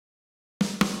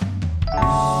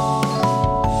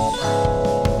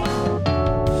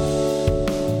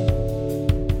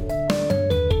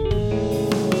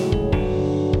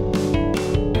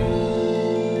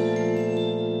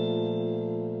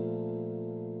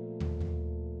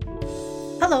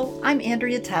Hello, I'm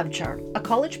Andrea Tavchar, a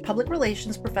college public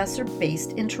relations professor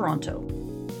based in Toronto.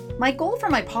 My goal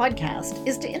for my podcast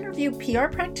is to interview PR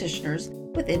practitioners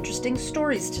with interesting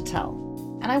stories to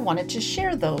tell, and I wanted to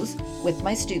share those with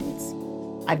my students.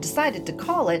 I've decided to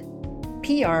call it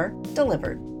PR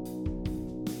Delivered.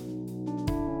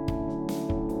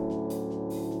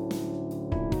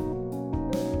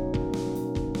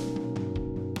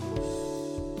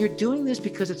 You're doing this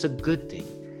because it's a good thing,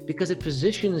 because it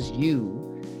positions you,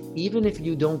 even if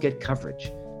you don't get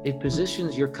coverage. It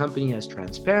positions your company as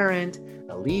transparent,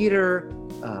 a leader,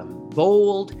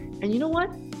 bold, and you know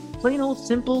what? Plain old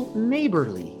simple,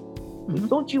 neighborly.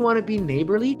 Don't you want to be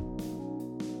neighborly?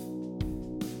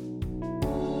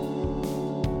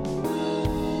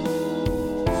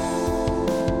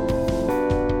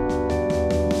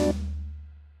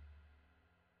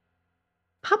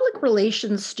 Public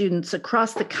relations students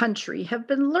across the country have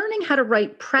been learning how to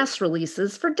write press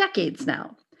releases for decades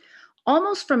now.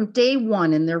 Almost from day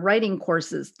one in their writing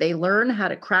courses, they learn how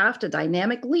to craft a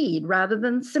dynamic lead rather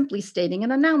than simply stating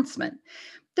an announcement.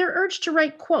 They're urged to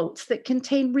write quotes that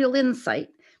contain real insight,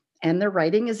 and their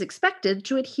writing is expected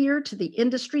to adhere to the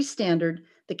industry standard,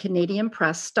 the Canadian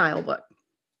Press Style Book.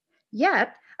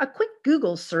 Yet, a quick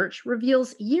Google search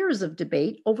reveals years of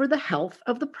debate over the health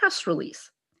of the press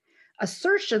release.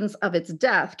 Assertions of its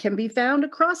death can be found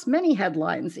across many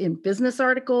headlines in business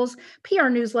articles,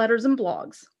 PR newsletters, and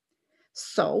blogs.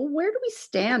 So, where do we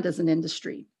stand as an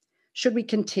industry? Should we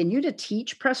continue to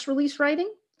teach press release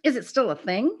writing? Is it still a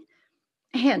thing?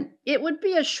 And it would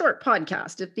be a short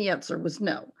podcast if the answer was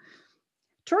no.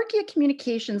 Torquia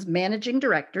Communications Managing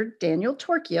Director Daniel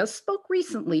Torquia spoke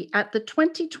recently at the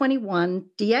 2021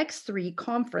 DX3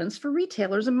 Conference for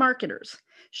Retailers and Marketers,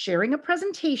 sharing a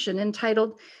presentation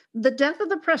entitled The Death of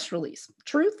the Press Release,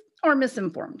 Truth or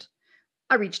Misinformed?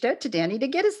 I reached out to Danny to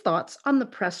get his thoughts on the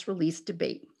press release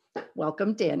debate.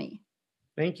 Welcome, Danny.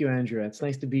 Thank you, Andrea. It's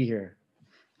nice to be here.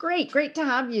 Great to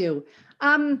have you.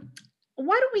 Why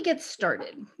don't we get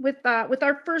started with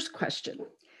our first question?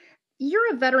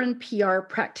 You're a veteran PR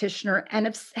practitioner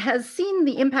and has seen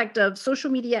the impact of social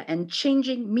media and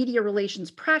changing media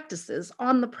relations practices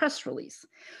on the press release.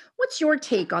 What's your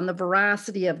take on the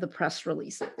veracity of the press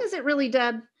release? Is it really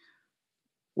dead?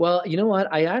 Well, you know what?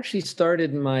 I actually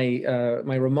started my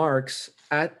remarks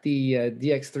at the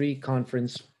DX3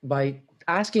 conference by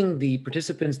asking the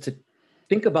participants to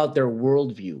think about their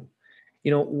worldview.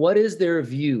 What is their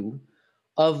view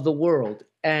of the world?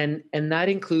 And that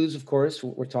includes, of course,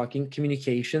 we're talking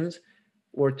communications.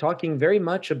 We're talking very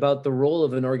much about the role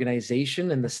of an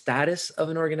organization and the status of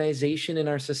an organization in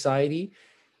our society.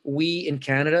 We in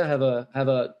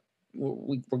Canada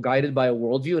we're guided by a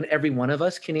worldview, and every one of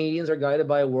us Canadians are guided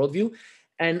by a worldview.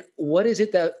 And what is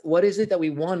it that we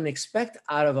want and expect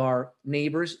out of our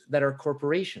neighbors that are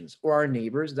corporations, or our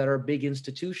neighbors that are big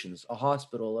institutions, a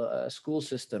hospital, a school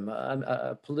system,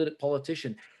 a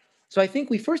politician? So I think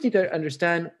we first need to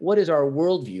understand what is our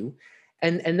worldview,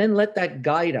 and then let that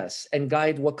guide us and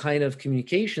guide what kind of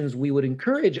communications we would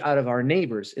encourage out of our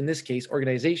neighbors, in this case,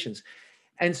 organizations.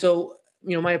 And so,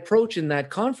 my approach in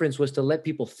that conference was to let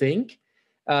people think.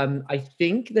 I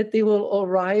think that they will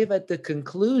arrive at the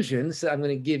conclusion. So I'm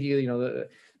going to give you,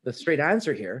 the straight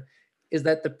answer here is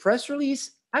that the press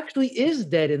release actually is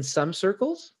dead in some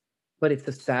circles, but it's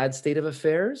a sad state of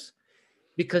affairs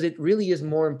because it really is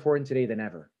more important today than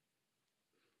ever.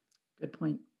 Good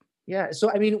point. Yeah. So,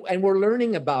 and we're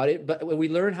learning about it, but when we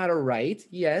learn how to write,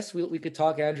 yes, we could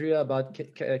talk, Andrea, about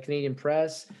Canadian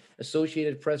Press,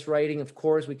 Associated Press writing. Of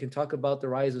course, we can talk about the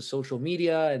rise of social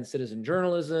media and citizen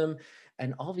journalism,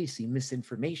 and obviously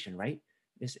misinformation, right?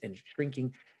 And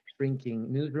shrinking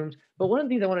newsrooms. But one of the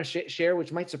things I want to share,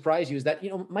 which might surprise you, is that,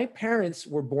 my parents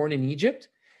were born in Egypt,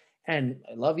 and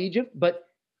I love Egypt, but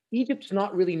Egypt's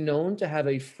not really known to have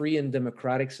a free and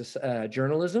democratic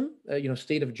journalism,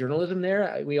 state of journalism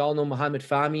there. We all know Mohammed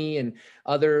Fahmy and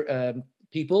other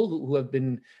people who have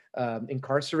been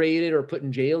incarcerated or put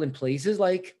in jail in places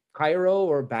like Cairo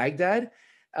or Baghdad.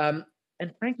 And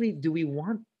frankly, do we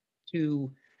want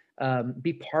to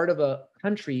be part of a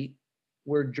country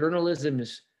where journalism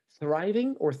is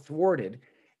thriving or thwarted?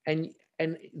 And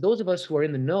those of us who are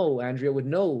in the know, Andrea, would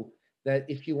know that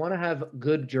if you want to have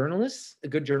good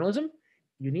journalism,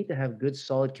 you need to have good,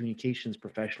 solid communications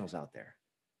professionals out there.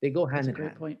 They go hand in hand.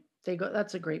 That's a great point.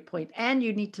 That's a great point. And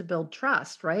you need to build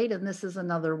trust, right? And this is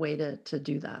another way to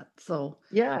do that. So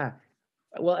yeah.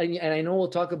 Well, and I know we'll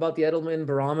talk about the Edelman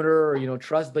barometer or,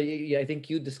 trust, but I think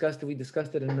we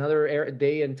discussed it another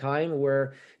day and time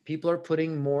where people are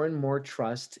putting more and more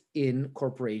trust in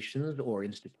corporations or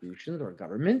institutions or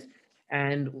government.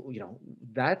 And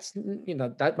that's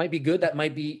that might be good. That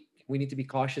might be, we need to be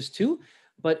cautious too.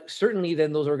 But certainly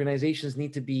then those organizations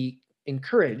need to be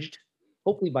encouraged,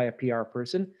 hopefully by a PR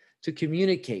person, to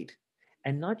communicate,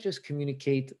 and not just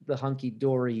communicate the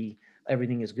hunky-dory,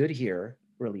 everything is good here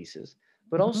releases,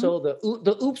 but Mhm. also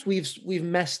the oops, we've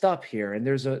messed up here, and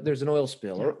there's an oil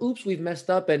spill, Yeah. or oops, we've messed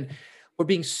up and we're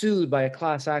being sued by a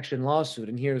class action lawsuit,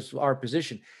 and here's our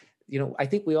position. I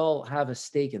think we all have a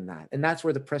stake in that, and that's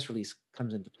where the press release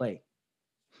comes into play.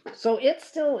 So it's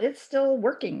still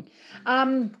working.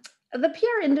 The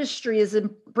PR industry is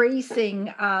embracing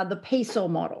the peso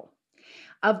model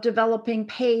of developing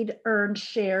paid, earned,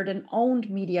 shared, and owned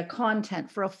media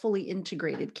content for a fully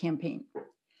integrated campaign.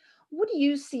 What do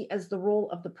you see as the role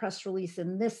of the press release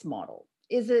in this model?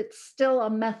 Is it still a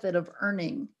method of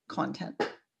earning content?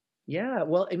 Yeah,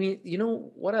 well, I mean,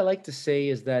 what I like to say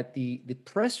is that the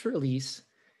press release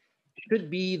should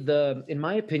be, in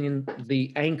my opinion,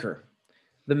 the anchor,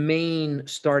 the main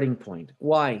starting point.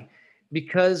 Why?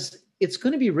 Because it's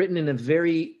going to be written in a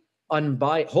very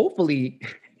unbiased, hopefully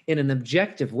in an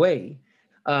objective way,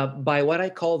 by what I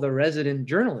call the resident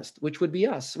journalist, which would be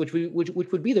us, which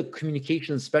would be the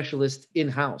communications specialist in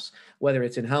house, whether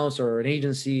it's in house or an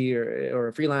agency or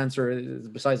a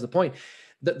freelancer. Besides the point,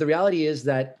 the reality is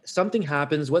that something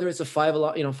happens, whether it's a five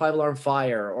alarm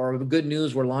fire, or good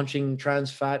news, we're launching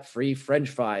trans fat free French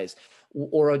fries,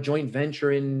 or a joint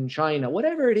venture in China,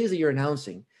 whatever it is that you're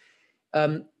announcing.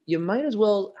 You might as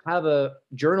well have a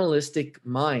journalistic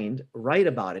mind, write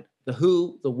about it: the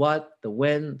who, the what, the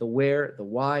when, the where, the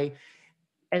why,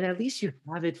 and at least you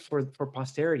have it for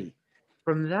posterity.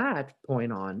 From that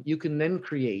point on, you can then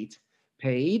create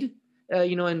paid,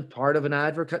 and part of an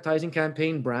advertising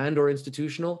campaign, brand or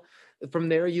institutional. From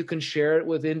there, you can share it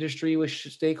with industry, with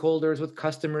stakeholders, with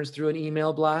customers through an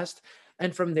email blast.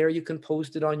 And from there, you can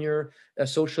post it on your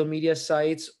social media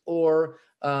sites, or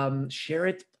share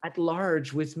it at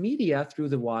large with media through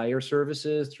the wire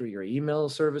services, through your email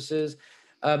services.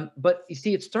 But you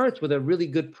see, it starts with a really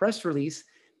good press release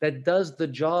that does the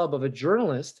job of a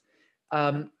journalist.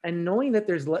 And knowing that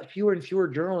there's fewer and fewer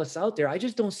journalists out there, I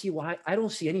just don't see why. I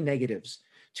don't see any negatives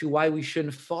to why we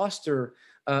shouldn't foster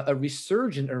a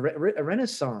resurgent, a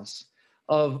renaissance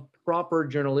of proper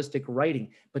journalistic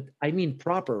writing. But I mean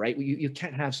proper, right? You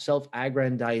can't have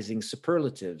self-aggrandizing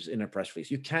superlatives in a press release.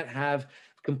 You can't have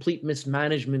complete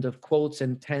mismanagement of quotes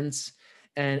and tense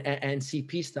and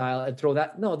CP style and throw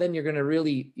that. No, then you're going to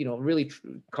really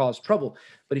cause trouble.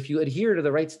 But if you adhere to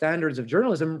the right standards of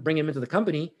journalism, bring them into the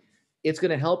company, it's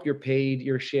going to help your paid,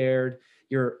 your shared,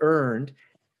 your earned.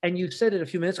 And you said it a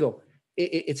few minutes ago.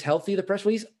 It's healthy, the press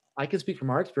release. I can speak from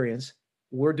our experience.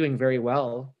 We're doing very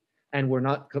well, and we're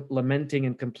not lamenting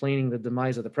and complaining the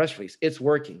demise of the press release. It's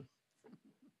working.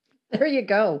 There you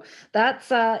go.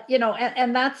 That's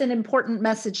and that's an important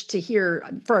message to hear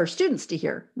for our students to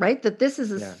hear, right? That this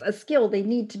is Yeah. a skill they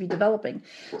need to be developing.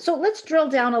 So let's drill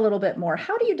down a little bit more.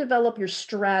 How do you develop your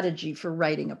strategy for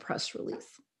writing a press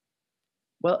release?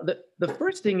 Well, the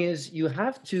first thing is, you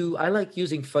have to, I like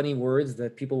using funny words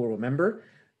that people will remember.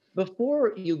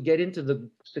 Before you get into the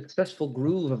successful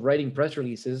groove of writing press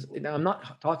releases, now I'm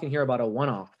not talking here about a one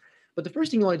off, but the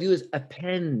first thing you want to do is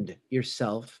append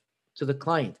yourself to the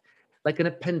client, like an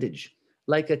appendage,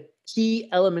 like a key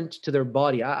element to their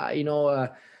body.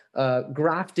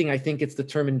 Grafting, I think it's the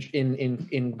term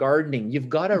in gardening. You've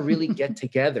got to really get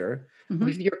together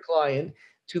with Mhm. your client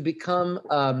to become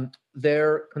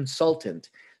their consultant.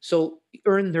 So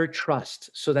earn their trust,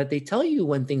 so that they tell you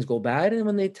when things go bad, and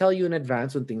when they tell you in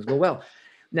advance when things go well.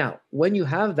 Now, when you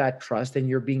have that trust and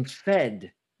you're being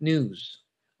fed news,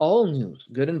 all news,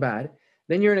 good and bad,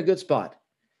 then you're in a good spot.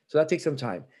 So that takes some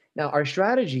time. Now, our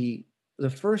strategy, the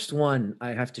first one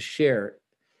I have to share,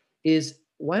 is,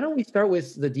 why don't we start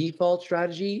with the default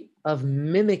strategy of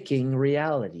mimicking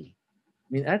reality? I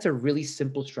mean, that's a really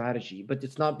simple strategy, but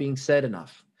it's not being said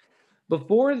enough.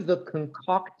 Before the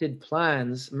concocted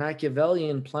plans,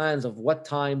 Machiavellian plans of what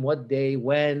time, what day,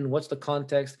 when, what's the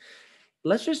context,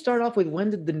 let's just start off with, when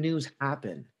did the news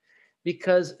happen?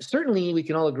 Because certainly we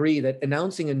can all agree that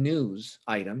announcing a news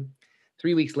item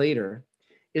 3 weeks later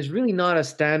is really not a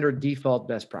standard default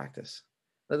best practice.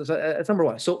 That's number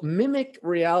one. So mimic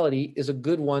reality is a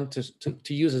good one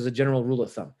to use as a general rule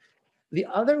of thumb. The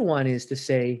other one is to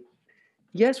say,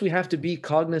 yes, we have to be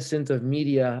cognizant of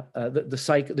media,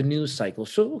 the news cycle.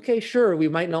 So, okay, sure, we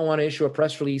might not want to issue a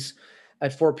press release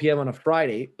at 4 p.m. on a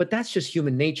Friday, but that's just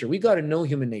human nature. We got to know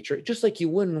human nature. Just like you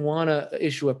wouldn't want to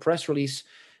issue a press release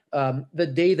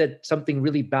the day that something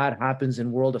really bad happens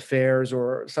in world affairs,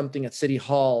 or something at City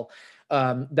Hall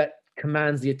that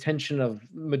commands the attention of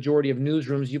majority of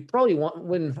newsrooms, you probably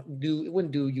wouldn't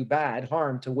do you bad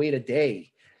harm to wait a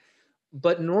day.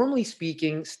 But normally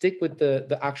speaking, stick with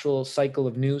the actual cycle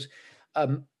of news.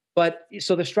 But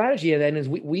so the strategy then is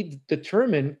we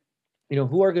determine,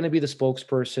 who are going to be the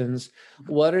spokespersons,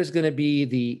 what is going to be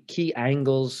the key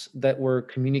angles that we're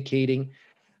communicating,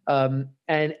 and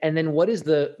then what is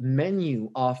the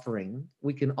menu offering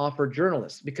we can offer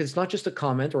journalists, because it's not just a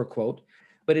comment or a quote,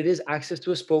 but it is access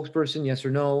to a spokesperson, yes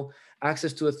or no,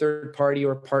 access to a third party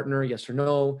or partner, yes or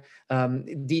no,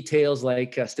 details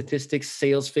like statistics,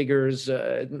 sales figures,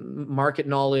 market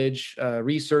knowledge,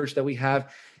 research that we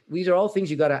have. These are all things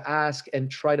you got to ask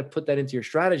and try to put that into your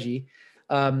strategy.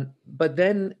 But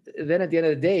then at the end of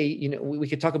the day, we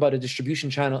could talk about a distribution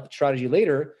channel strategy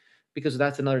later, because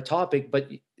that's another topic, but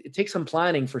it takes some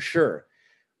planning for sure.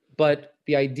 But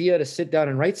the idea to sit down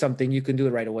and write something, you can do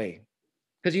it right away,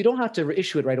 because you don't have to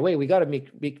issue it right away. We got to make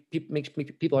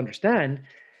people understand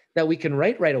that we can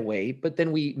write right away, but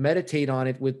then we meditate on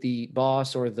it with the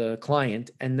boss or the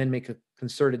client and then make a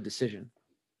concerted decision.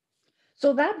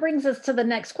 So that brings us to the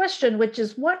next question, which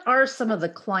is, what are some of the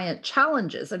client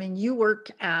challenges? I mean, you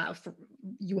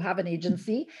have an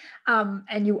agency,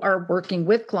 and you are working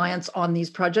with clients on these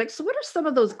projects. So what are some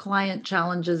of those client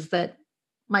challenges that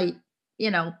might,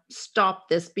 stop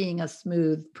this being a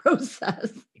smooth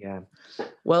process? Yeah.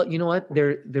 Well, you know what?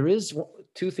 There is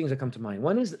two things that come to mind.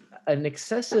 One is an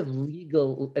excessive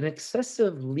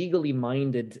legally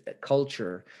minded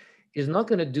culture is not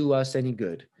going to do us any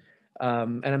good.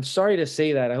 And I'm sorry to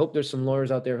say that. I hope there's some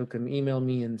lawyers out there who can email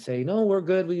me and say, no, we're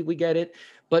good. We get it.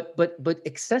 But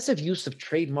excessive use of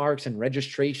trademarks and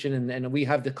registration, and we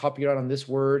have the copyright on this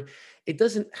word, it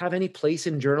doesn't have any place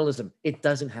in journalism. It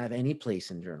doesn't have any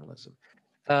place in journalism.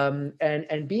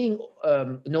 And being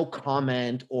no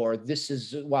comment, or this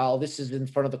is in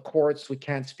front of the courts, we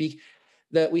can't speak.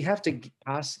 That we have to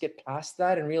get past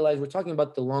that and realize we're talking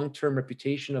about the long-term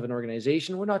reputation of an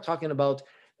organization. We're not talking about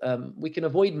we can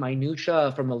avoid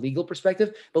minutia from a legal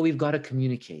perspective, but we've got to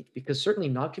communicate, because certainly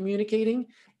not communicating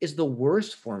is the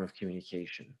worst form of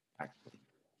communication, actually.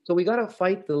 So we got to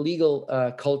fight the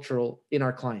legal cultural in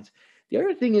our clients. The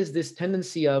other thing is this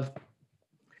tendency of,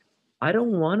 I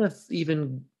don't want to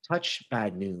even touch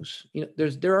bad news.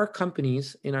 There are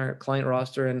companies in our client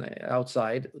roster and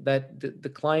outside that the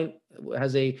client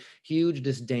has a huge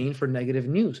disdain for negative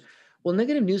news. Well,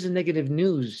 negative news is negative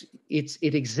news.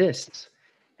 It exists.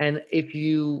 And if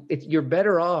you're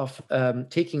better off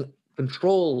taking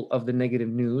control of the negative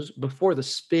news before the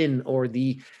spin or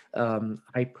the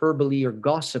hyperbole or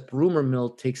gossip rumor mill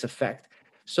takes effect.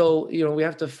 So, we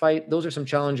have to fight. Those are some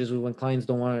challenges when clients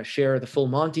don't want to share the full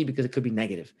Monty because it could be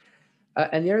negative.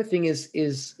 And the other thing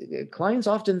is clients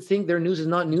often think their news is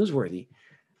not newsworthy.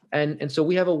 And so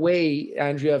we have a way,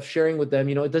 Andrea, of sharing with them,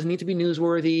 it doesn't need to be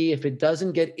newsworthy. If it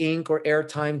doesn't get ink or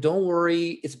airtime, don't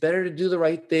worry. It's better to do the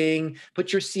right thing.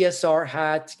 Put your CSR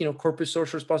hat, corporate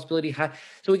social responsibility hat.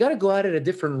 So we got to go at it a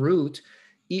different route,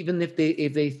 even if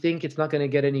they think it's not going to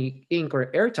get any ink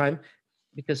or airtime,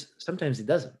 because sometimes it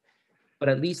doesn't. But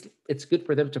at least it's good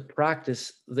for them to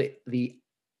practice the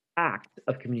act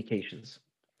of communications.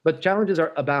 But challenges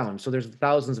are abound. So there's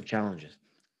thousands of challenges.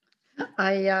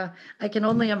 I can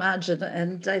only imagine,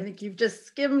 and I think you've just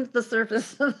skimmed the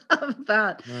surface of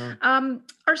that. Yeah.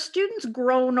 Are students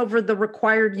grown over the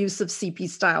required use of CP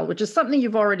style, which is something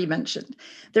you've already mentioned?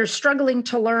 They're struggling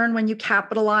to learn when you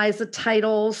capitalize a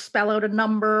title, spell out a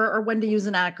number, or when to use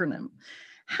an acronym.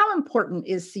 How important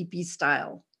is CP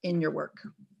style in your work?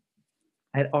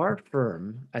 At our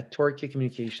firm, at Torquay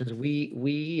Communications,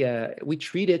 we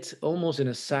treat it almost in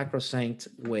a sacrosanct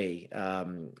way.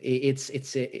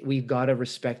 We've got to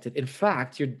respect it. In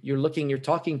fact, you're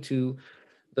talking to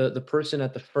the person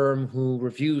at the firm who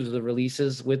reviews the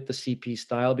releases with the CP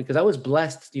style, because I was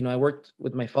blessed. I worked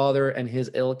with my father and his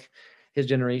ilk, his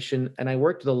generation, and I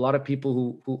worked with a lot of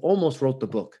people who almost wrote the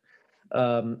book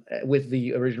with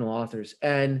the original authors,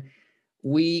 and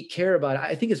we care about it.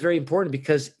 I think it's very important,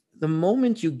 because the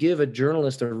moment you give a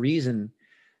journalist a reason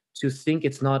to think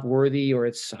it's not worthy or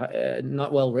it's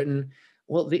not well written,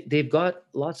 well, they've got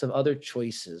lots of other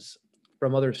choices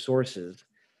from other sources.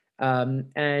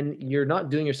 And you're not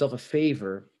doing yourself a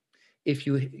favor if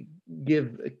you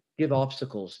give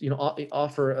obstacles,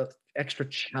 offer extra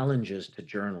challenges to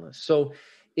journalists. So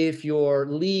if your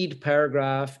lead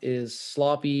paragraph is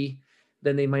sloppy,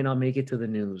 then they might not make it to the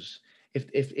news.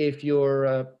 If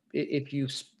you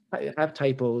have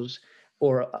typos,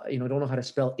 or don't know how to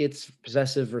spell its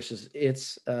possessive versus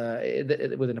its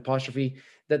with an apostrophe.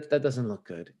 That doesn't look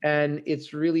good, and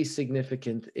it's really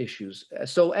significant issues.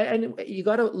 So, and you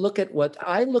got to look at what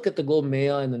I look at: the Globe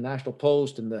Mail and the National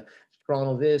Post and the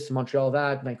Toronto this, Montreal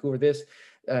that, Vancouver this,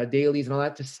 dailies and all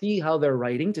that, to see how they're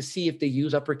writing, to see if they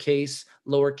use uppercase,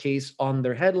 lowercase on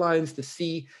their headlines, to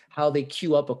see how they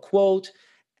cue up a quote.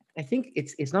 I think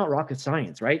it's not rocket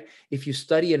science, right? If you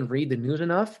study and read the news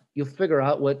enough, you'll figure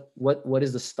out what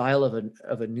is the style of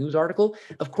a news article.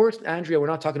 Of course, Andrea, we're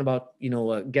not talking about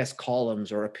guest columns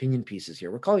or opinion pieces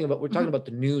here. We're talking about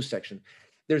the news section.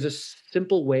 There's a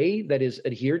simple way that is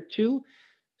adhered to,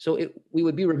 so we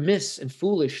would be remiss and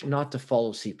foolish not to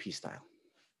follow CP style.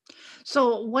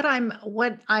 So what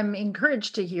I'm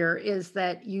encouraged to hear is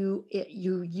that you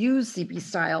use CP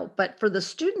style, but for the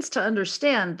students to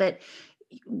understand that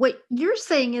what you're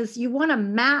saying is you want to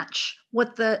match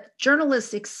what the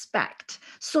journalists expect,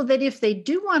 so that if they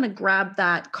do want to grab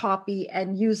that copy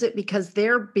and use it because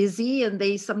they're busy and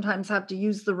they sometimes have to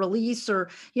use the release, or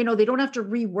they don't have to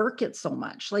rework it so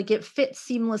much, like it fits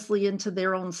seamlessly into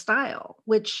their own style,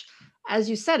 which, as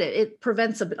you said, it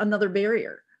prevents another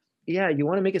barrier. Yeah, you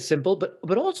want to make it simple,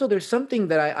 but also there's something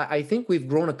that I think we've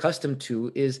grown accustomed to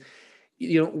is,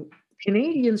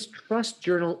 Canadians trust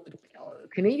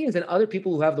Canadians and other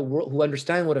people who have the world, who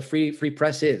understand what a free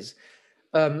press is,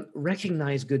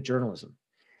 recognize good journalism.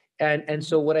 And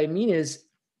so what I mean is,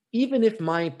 even if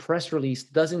my press release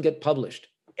doesn't get published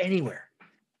anywhere,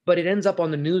 but it ends up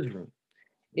on the newsroom,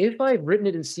 if I've written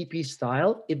it in CP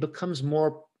style, it becomes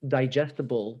more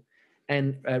digestible,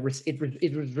 and it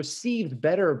was received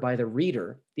better by the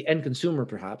reader, the end consumer,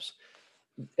 perhaps,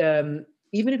 even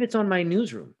if it's on my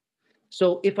newsroom.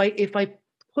 So if I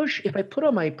put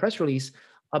on my press release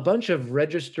a bunch of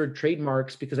registered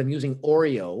trademarks because I'm using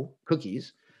Oreo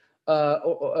cookies,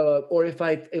 or if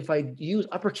I use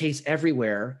uppercase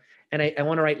everywhere, and I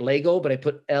want to write Lego, but I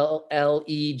put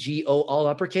LEGO all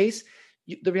uppercase,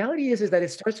 the reality is that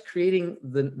it starts creating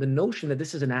the notion that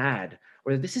this is an ad,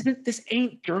 or this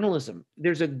ain't journalism.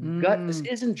 There's a gut. This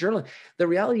isn't journalism. The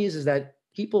reality is that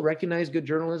people recognize good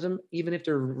journalism even if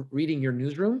they're reading your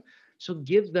newsroom. So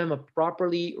give them a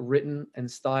properly written and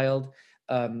styled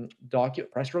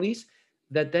press release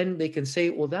that then they can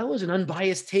say, well, that was an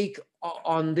unbiased take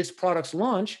on this product's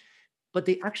launch, but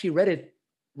they actually read it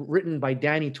written by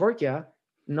Danny Torkia,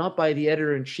 not by the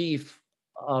editor-in-chief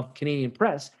of Canadian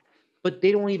Press, but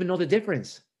they don't even know the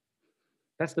difference.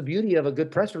 That's the beauty of a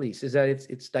good press release, is that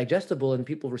it's digestible and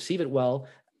people receive it well,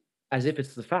 as if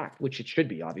it's the fact, which it should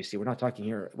be. Obviously, we're not talking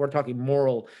here. We're talking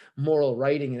moral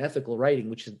writing and ethical writing,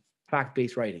 which is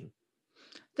fact-based writing.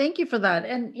 Thank you for that.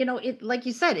 And, it, like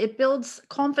you said, it builds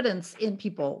confidence in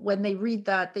people when they read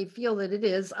that. They feel that it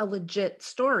is a legit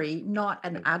story, not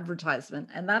an advertisement.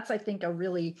 And that's, I think, a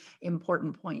really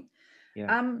important point.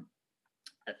 Yeah.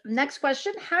 Next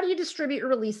question: how do you distribute your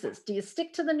releases? Do you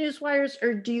stick to the newswires,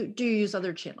 or do you use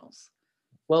other channels?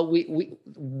 Well,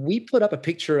 we put up a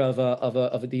picture of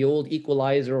the old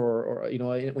equalizer, or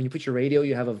when you put your radio,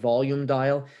 you have a volume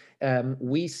dial.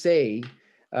 We say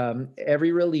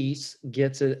every release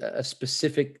gets a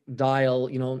specific dial,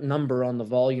 number on the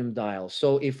volume dial.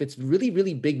 So if it's really,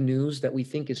 really big news that we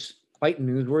think is quite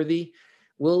newsworthy,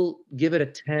 we'll give it a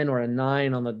 10 or a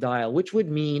 9 on the dial, which would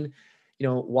mean,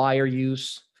 wire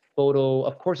use, photo.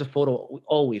 Of course, a photo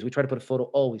always. We try to put a photo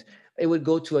always. It would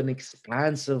go to an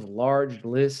expansive, large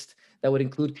list that would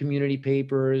include community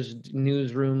papers,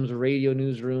 newsrooms, radio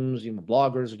newsrooms,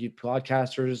 bloggers,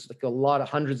 podcasters, like a lot of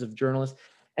hundreds of journalists.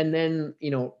 And then,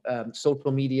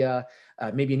 social media,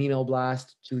 maybe an email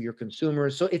blast to your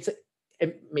consumers. So it's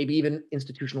maybe even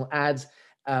institutional ads,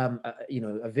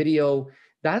 a video.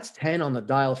 That's 10 on the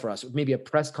dial for us. Maybe a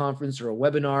press conference or a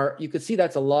webinar. You could see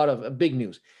that's a lot of big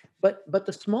news. But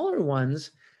the smaller ones,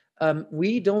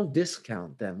 we don't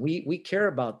discount them. We care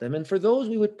about them. And for those,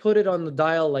 we would put it on the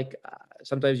dial, like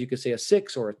sometimes you could say a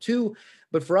 6 or a 2.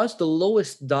 But for us, the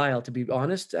lowest dial, to be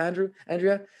honest,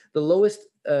 Andrea, the lowest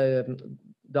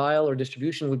dial or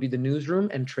distribution would be the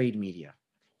newsroom and trade media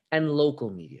and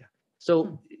local media.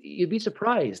 So you'd be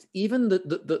surprised. Even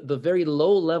the very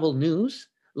low level news,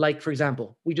 like, for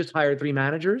example, we just hired 3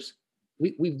 managers.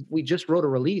 We just wrote a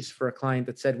release for a client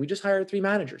that said we just hired 3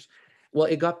 managers. Well,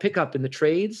 it got picked up in the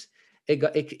trades.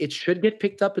 It should get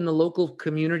picked up in the local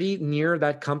community near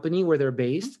that company where they're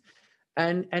based.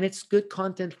 And it's good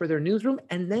content for their newsroom.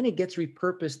 And then it gets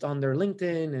repurposed on their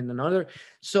LinkedIn and another.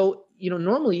 So,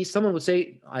 normally someone would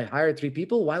say, I hired 3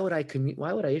 people. Why would I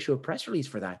issue a press release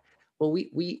for that? Well,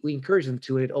 we encourage them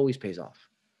to, and it always pays off.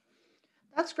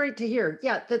 That's great to hear.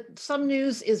 Yeah, that some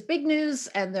news is big news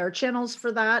and there are channels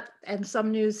for that. And some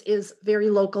news is very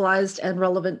localized and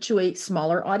relevant to a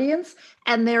smaller audience.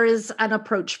 And there is an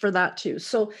approach for that too.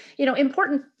 So,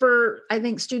 important for I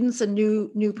think students and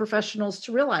new professionals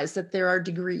to realize that there are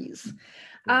degrees.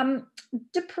 Yeah. Um,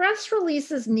 do press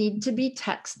releases need to be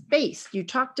text based? You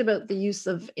talked about the use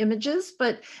of images,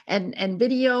 but and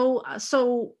video.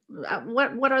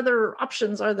 What other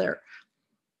options are there?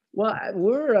 Well,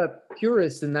 we're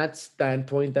purists in that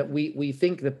standpoint that we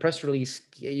think the press release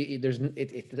there's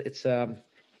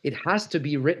it has to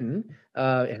be written.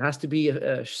 It has to be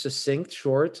succinct,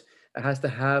 short. It has to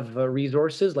have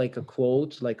resources like a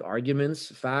quote, like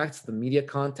arguments, facts, the media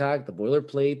contact, the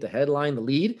boilerplate, the headline, the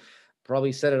lead.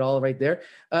 Probably said it all right there.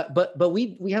 But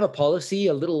we have a policy,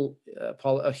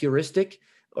 a heuristic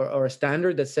or a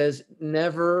standard that says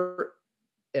never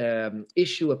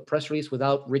issue a press release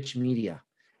without rich media.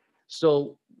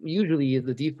 So usually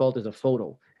the default is a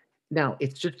photo. Now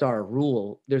it's just our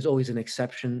rule. There's always an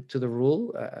exception to the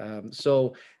rule.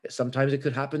 So sometimes it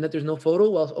could happen that there's no photo.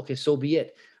 Well, okay, so be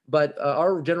it. But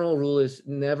our general rule is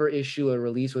never issue a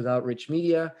release without rich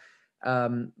media.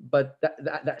 But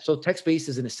so text-based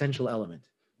is an essential element.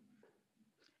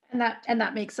 And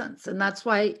that makes sense. And that's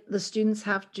why the students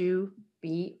have to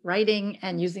be writing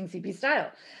and using CP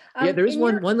style. Yeah, there is In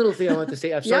one your little thing I want to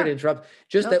say. I'm sorry Yeah, to interrupt.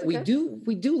 Just no, it's that okay.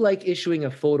 we do like issuing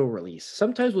a photo release.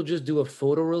 Sometimes we'll just do a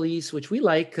photo release, which we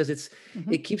like because it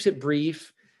Mhm. keeps it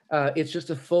brief. It's just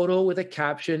a photo with a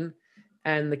caption,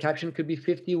 and the caption could be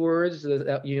 50 words.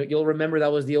 You'll remember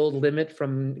that was the old limit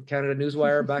from Canada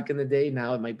Newswire back in the day.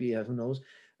 Now it might be who knows.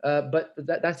 But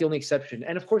that's the only exception.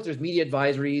 And of course, there's media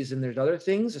advisories and there's other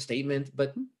things, a statement.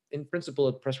 But in principle,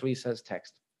 a press release has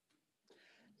text.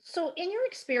 So, in your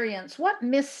experience, what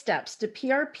missteps do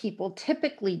PR people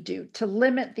typically do to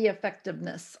limit the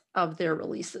effectiveness of their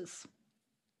releases?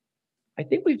 I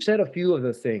think we've said a few of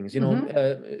the things,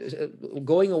 Hmm.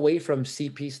 going away from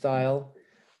CP style.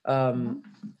 Um,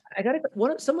 Hmm. I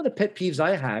got some of the pet peeves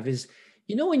I have is,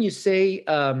 when you say,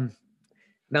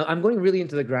 now I'm going really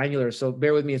into the granular, so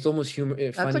bear with me. It's almost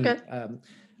That's funny. okay.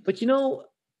 But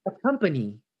a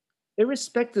company,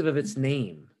 irrespective of its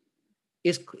name,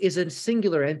 is a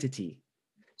singular entity.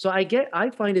 So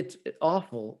I find it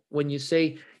awful when you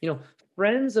say,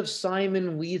 Friends of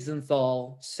Simon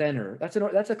Wiesenthal Center.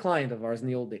 That's a client of ours in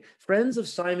the old days. Friends of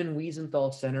Simon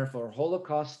Wiesenthal Center for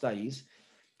Holocaust Studies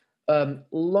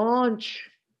launch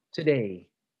today.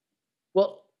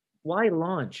 Well, why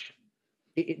launch?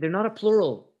 They're not a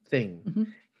plural thing. Hmm.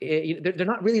 They're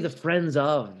not really the friends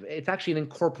of. It's actually an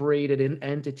incorporated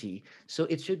entity, so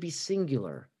it should be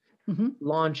singular. Hmm.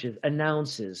 Launches,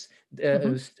 announces,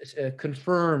 Hmm.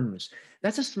 confirms.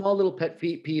 That's a small little pet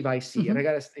peeve I see, and I Hmm.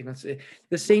 gotta say,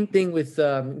 the same thing with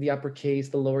the uppercase,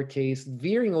 the lowercase,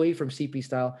 veering away from CP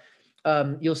style.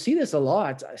 You'll see this a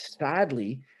lot,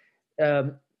 sadly.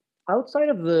 Um, outside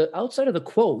of the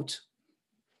quote,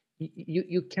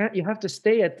 you can't. You have to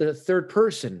stay at the third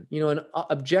person. An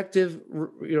objective,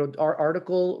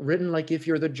 article written like if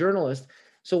you're the journalist.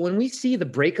 So when we see the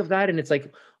break of that, and it's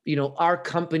like, our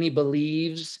company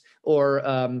believes,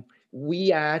 or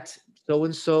we at so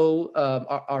and so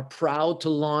are proud to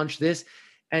launch this,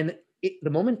 and the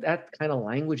moment that kind of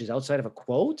language is outside of a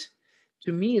quote,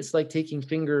 to me, it's like taking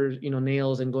fingers,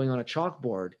 nails, and going on a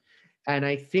chalkboard. And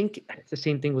I think it's the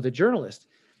same thing with a journalist.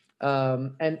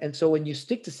 And so when you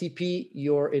stick to CP,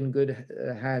 you're in good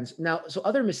hands. Now, so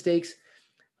other mistakes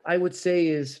I would say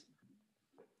is,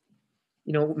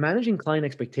 managing client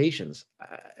expectations.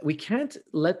 We can't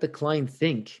let the client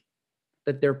think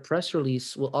that their press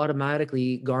release will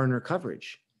automatically garner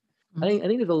coverage. I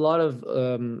think there's a lot of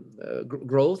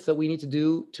growth that we need to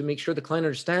do to make sure the client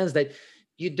understands that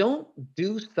you don't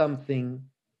do something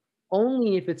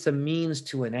only if it's a means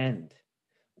to an end.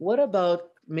 What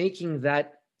about making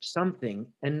that something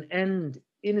an end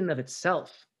in and of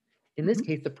itself? In this Hmm.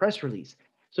 case, the press release.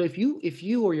 So if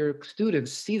you or your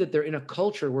students see that they're in a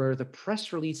culture where the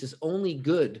press release is only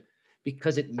good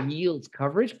because it yields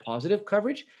coverage, positive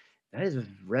coverage, that is a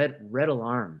red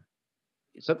alarm.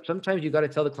 Sometimes you got to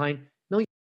tell the client, no,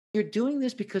 you're doing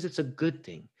this because it's a good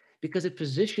thing, because it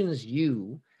positions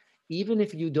you, even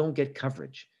if you don't get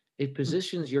coverage, it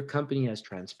positions your company as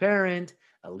transparent,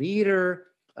 a leader,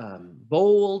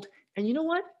 bold, and you know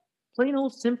what? Plain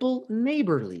old simple,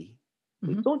 neighborly.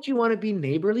 Hmm. Don't you want to be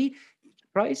neighborly?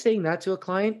 Try saying that to a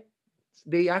client.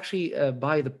 They actually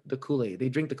buy the Kool-Aid. They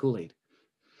drink the Kool-Aid.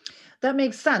 That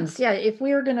makes sense. Yeah. If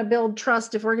we are going to build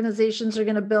trust, if organizations are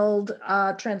going to build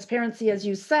transparency, as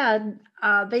you said,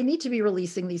 they need to be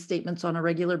releasing these statements on a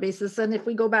regular basis. And if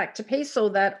we go back to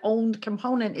PESO, that owned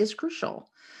component is crucial.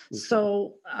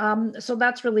 So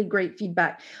that's really great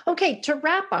feedback. Okay, to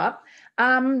wrap up,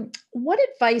 what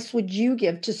advice would you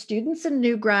give to students and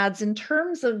new grads in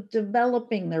terms of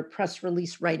developing their press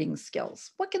release writing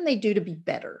skills? What can they do to be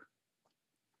better?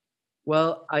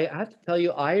 Well, I have to tell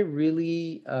you, I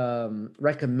really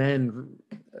recommend,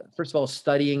 first of all,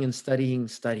 studying.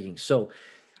 So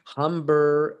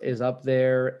Humber is up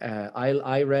there.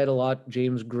 I read a lot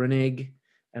James Grunig,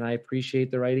 and I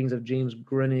appreciate the writings of James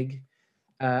Grunig.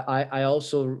 I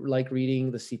also like reading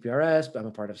the CPRS. I'm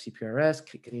a part of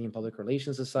CPRS, Canadian Public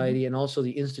Relations Society, and also the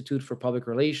Institute for Public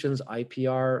Relations,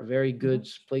 IPR, very good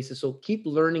places. So keep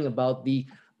learning about the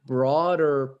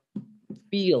broader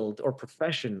field or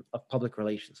profession of public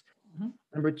relations.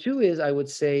 Number two is, I would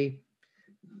say,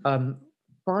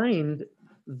 find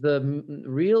the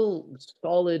real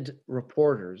solid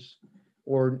reporters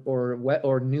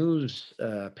or news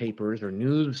papers or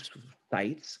news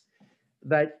sites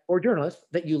or journalists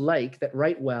that you like, that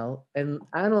write well, and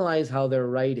analyze how they're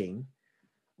writing.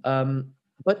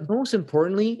 But most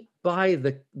importantly, buy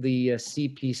the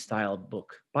CP style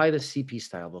book. Buy the CP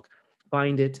style book.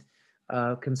 Find it,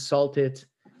 consult it.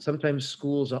 Sometimes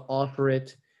schools offer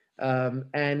it, and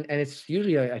it's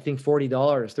usually, I think, $40,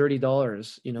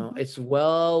 $30. It's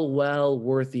well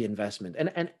worth the investment.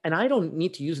 And I don't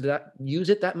need to use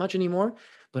it that much anymore.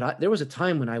 But there was a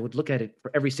time when I would look at it for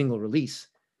every single release.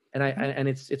 And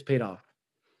it's paid off.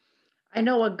 I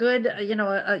know a good,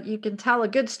 you can tell a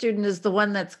good student is the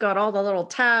one that's got all the little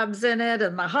tabs in it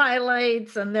and the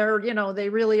highlights, and they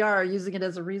really are using it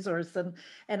as a resource.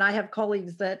 And I have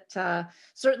colleagues that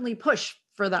certainly push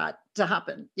for that to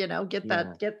happen, get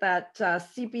that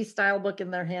CP style book in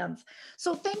their hands.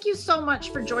 So thank you so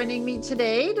much for joining me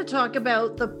today to talk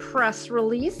about the press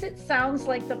release. It sounds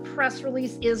like the press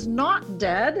release is not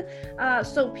dead.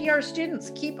 So PR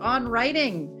students, keep on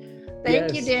writing.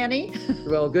 Thank you, Danny.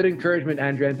 Well, good encouragement,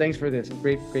 Andrea, and thanks for this.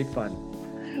 Great fun.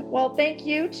 Well, thank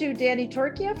you to Danny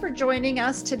Torchia for joining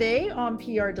us today on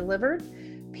PR Delivered.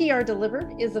 PR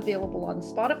Delivered is available on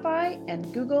Spotify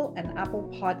and Google and Apple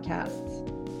Podcasts.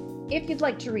 If you'd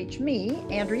like to reach me,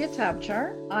 Andrea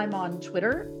Tabchar, I'm on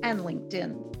Twitter and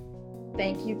LinkedIn.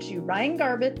 Thank you to Ryan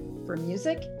Garbett for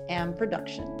music and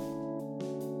production.